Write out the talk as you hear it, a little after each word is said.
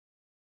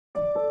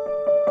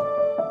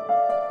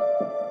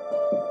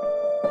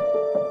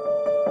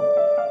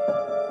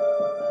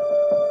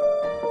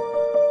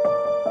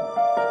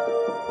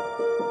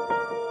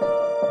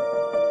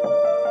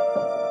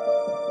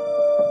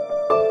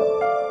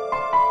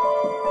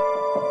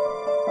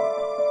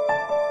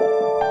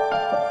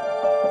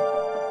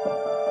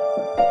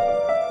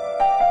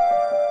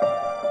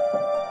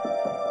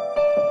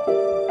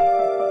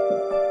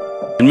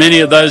Many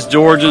of those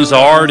Georgians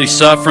are already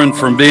suffering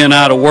from being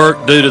out of work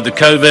due to the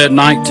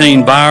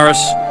COVID-19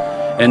 virus,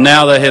 and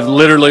now they have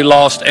literally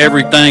lost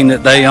everything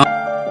that they own.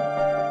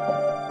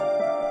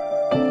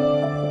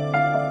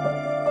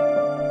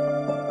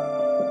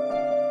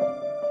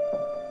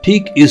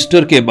 ठीक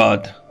Easter के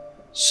बाद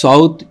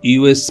south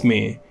US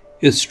में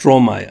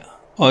storm आया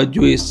और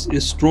जो इस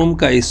storm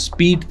का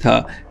speed था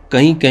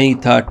कहीं कहीं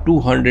था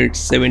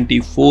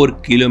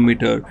 274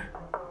 किलोमीटर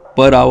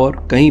पर आवर,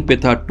 कहीं पे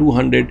था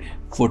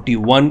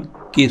 241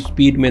 के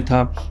स्पीड में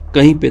था,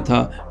 कहीं पे था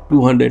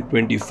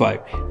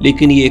 225।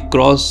 लेकिन ये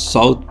क्रॉस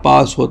साउथ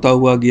पास होता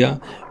हुआ गया।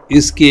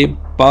 इसके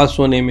पास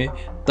होने में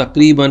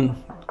तकरीबन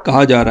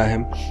कहा जा रहा है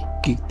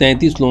कि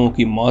 33 लोगों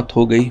की मौत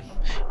हो गई,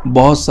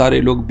 बहुत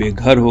सारे लोग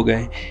बेघर हो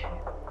गए।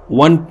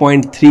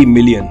 1.3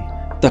 मिलियन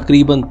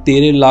तकरीबन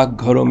 13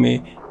 लाख घरों में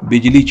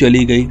बिजली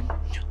चली गई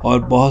और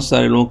बहुत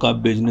सारे लोगों का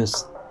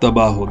बिजनेस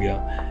तबाह हो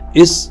गया।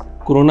 इस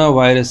कोरोना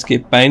वायरस के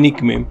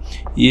पैनिक में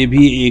ये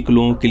भी एक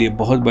लोगों के लिए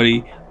बहुत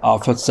बड़ी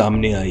आफत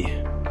सामने आई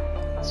है।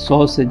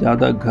 100 से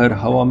ज़्यादा घर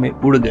हवा में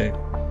उड़ गए,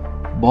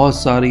 बहुत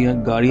सारी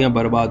गाड़ियां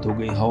बर्बाद हो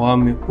गई, हवा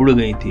में उड़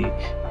गई थी।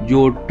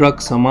 जो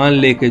ट्रक सामान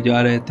लेके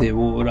जा रहे थे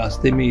वो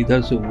रास्ते में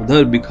इधर से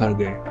उधर बिखर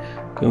गए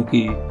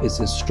क्योंकि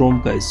इस स्ट्रॉम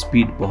का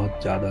स्पीड बहुत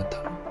ज़्यादा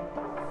था।